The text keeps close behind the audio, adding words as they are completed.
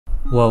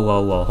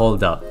Whoa,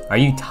 hold up. Are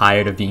you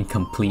tired of being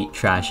complete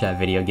trash at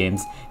video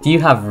games? Do you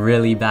have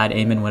really bad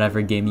aim in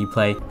whatever game you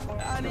play?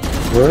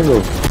 Where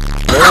the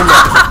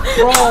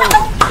Bro,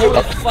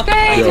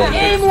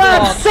 Aim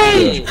lab,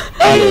 Sage!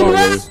 Aim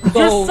lab!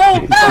 You're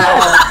so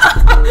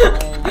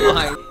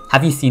bad!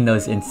 Have you seen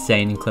those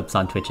insane clips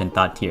on Twitch and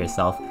thought to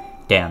yourself,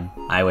 damn,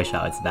 I wish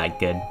I was that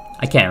good?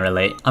 I can't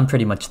relate. I'm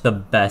pretty much the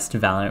best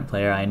Valorant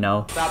player I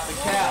know. Stop the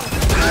cap.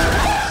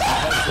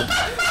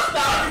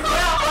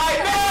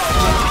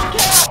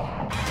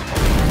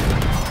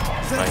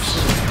 Nice.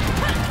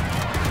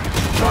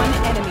 One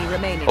enemy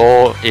remaining.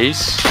 Oh,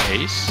 ace.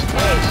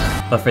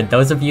 But for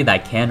those of you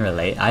that can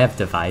relate, I have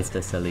devised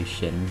a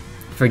solution.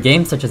 For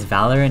games such as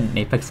Valorant and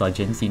Apex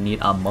Legends, you need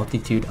a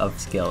multitude of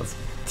skills.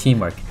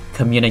 Teamwork,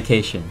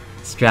 communication,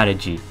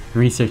 strategy,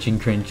 researching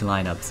cringe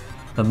lineups.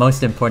 But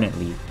most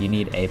importantly, you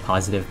need a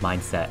positive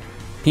mindset.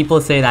 People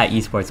say that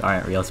esports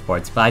aren't real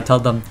sports, but I tell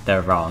them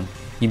they're wrong.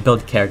 You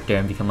build character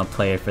and become a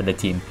player for the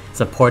team,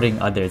 supporting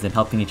others and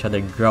helping each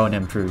other grow and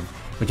improve,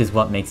 which is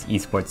what makes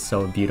esports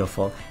so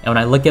beautiful. And when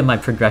I look at my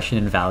progression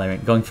in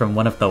Valorant, going from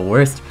one of the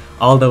worst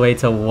all the way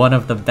to one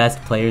of the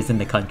best players in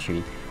the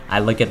country, I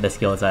look at the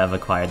skills I have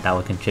acquired that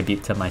will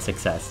contribute to my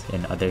success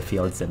in other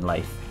fields in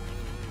life.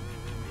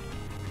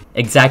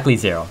 Exactly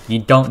zero. You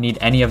don't need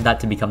any of that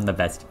to become the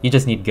best. You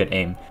just need good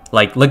aim.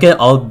 Like, look at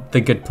all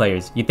the good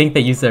players. You think they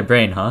use their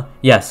brain, huh?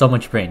 Yeah, so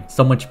much brain.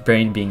 So much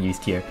brain being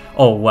used here.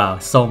 Oh wow,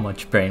 so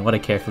much brain. What a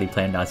carefully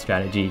planned out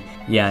strategy.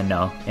 Yeah,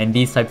 no. In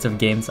these types of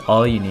games,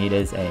 all you need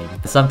is aim.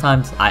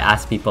 Sometimes I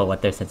ask people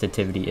what their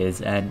sensitivity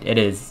is, and it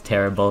is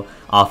terrible,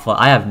 awful.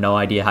 I have no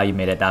idea how you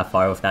made it that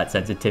far with that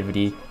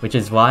sensitivity, which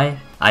is why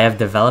I have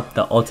developed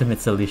the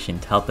ultimate solution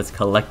to help us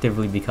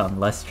collectively become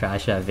less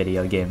trash at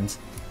video games.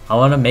 I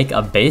want to make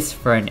a base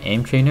for an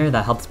aim trainer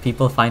that helps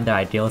people find their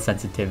ideal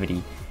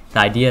sensitivity. The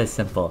idea is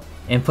simple.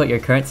 Input your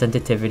current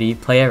sensitivity,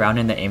 play around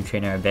in the aim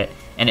trainer a bit,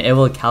 and it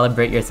will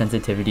calibrate your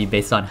sensitivity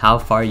based on how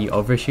far you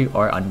overshoot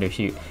or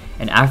undershoot.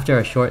 And after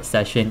a short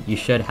session, you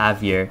should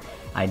have your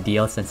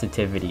ideal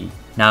sensitivity.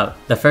 Now,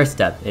 the first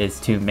step is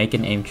to make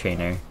an aim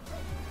trainer.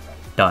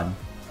 Done.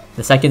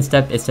 The second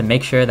step is to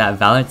make sure that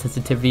Valorant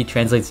sensitivity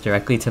translates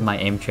directly to my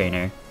aim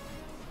trainer.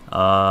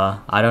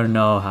 I don't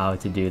know how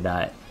to do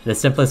that. The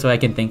simplest way I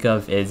can think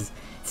of is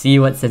see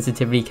what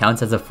sensitivity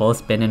counts as a full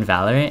spin in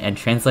Valorant and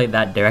translate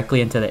that directly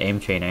into the aim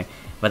trainer.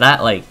 But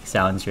that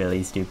sounds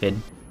really stupid.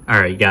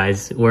 Alright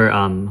guys, we're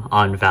on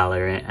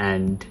Valorant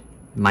and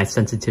my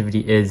sensitivity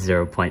is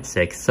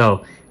 0.6.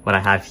 So what I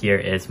have here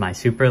is my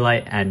super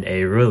light and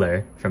a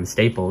ruler from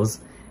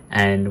Staples,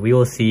 and we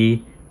will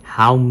see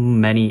how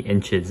many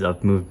inches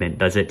of movement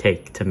does it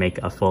take to make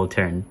a full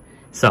turn.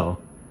 So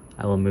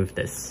I will move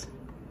this.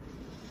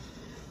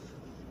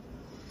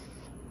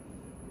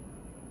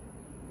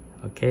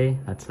 Okay,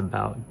 that's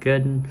about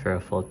good for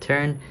a full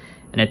turn.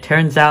 And it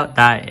turns out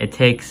that it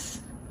takes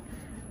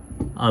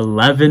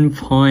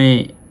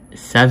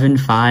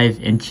 11.75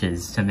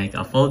 inches to make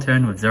a full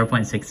turn with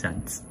 0.6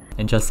 cents.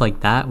 And just like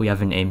that, we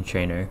have an aim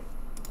trainer.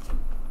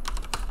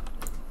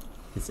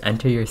 Just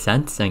enter your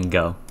cents and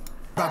go.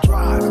 About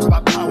drive, it's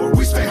about power.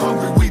 We stay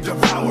hungry, we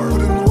devour.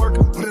 Put in the work,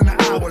 put in the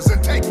hours,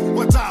 and take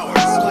what's ours.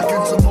 Like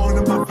it's a more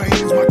in my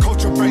veins, my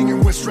culture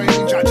banging with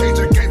strange. I change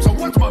the game, so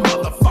what's my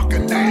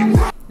motherfucking name?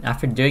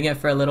 After doing it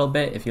for a little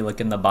bit, if you look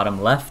in the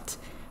bottom left,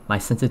 my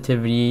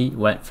sensitivity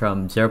went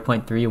from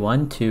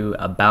 0.31 to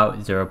about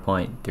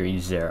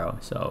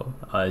 0.30, so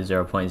a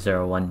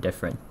 0.01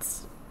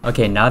 difference.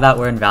 Okay, now that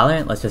we're in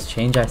Valorant, let's just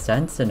change our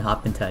sense and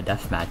hop into a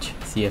deathmatch,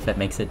 see if it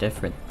makes a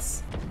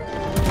difference.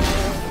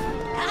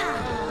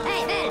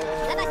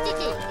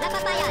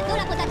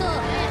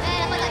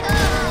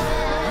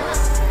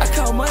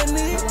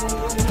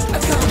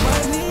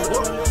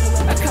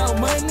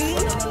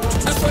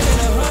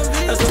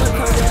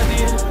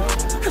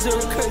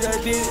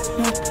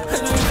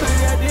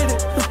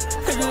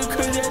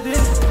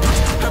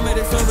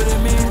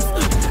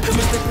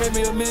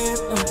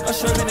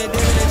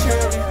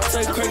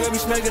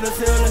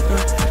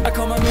 I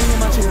call my million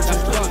my children.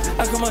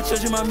 I call my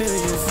children my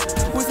millions.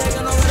 We're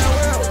taking over the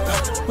world.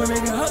 We're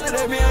making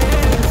hundreds of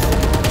millions.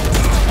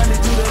 I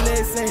need you to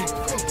listen.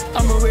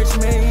 I'm a rich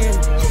man.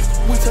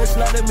 We touch a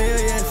lot of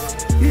millions.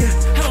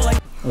 Yeah, I don't like.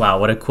 Wow,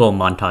 what a cool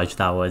montage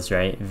that was,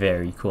 right?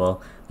 Very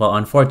cool. Well,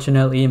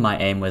 unfortunately, my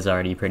aim was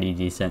already pretty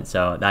decent,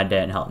 so that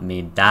didn't help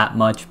me that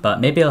much,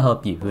 but maybe it'll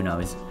help you, who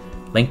knows.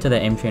 Link to the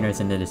aim trainer is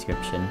in the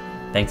description.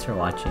 Thanks for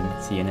watching,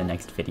 see you in the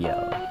next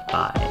video.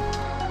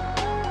 Bye.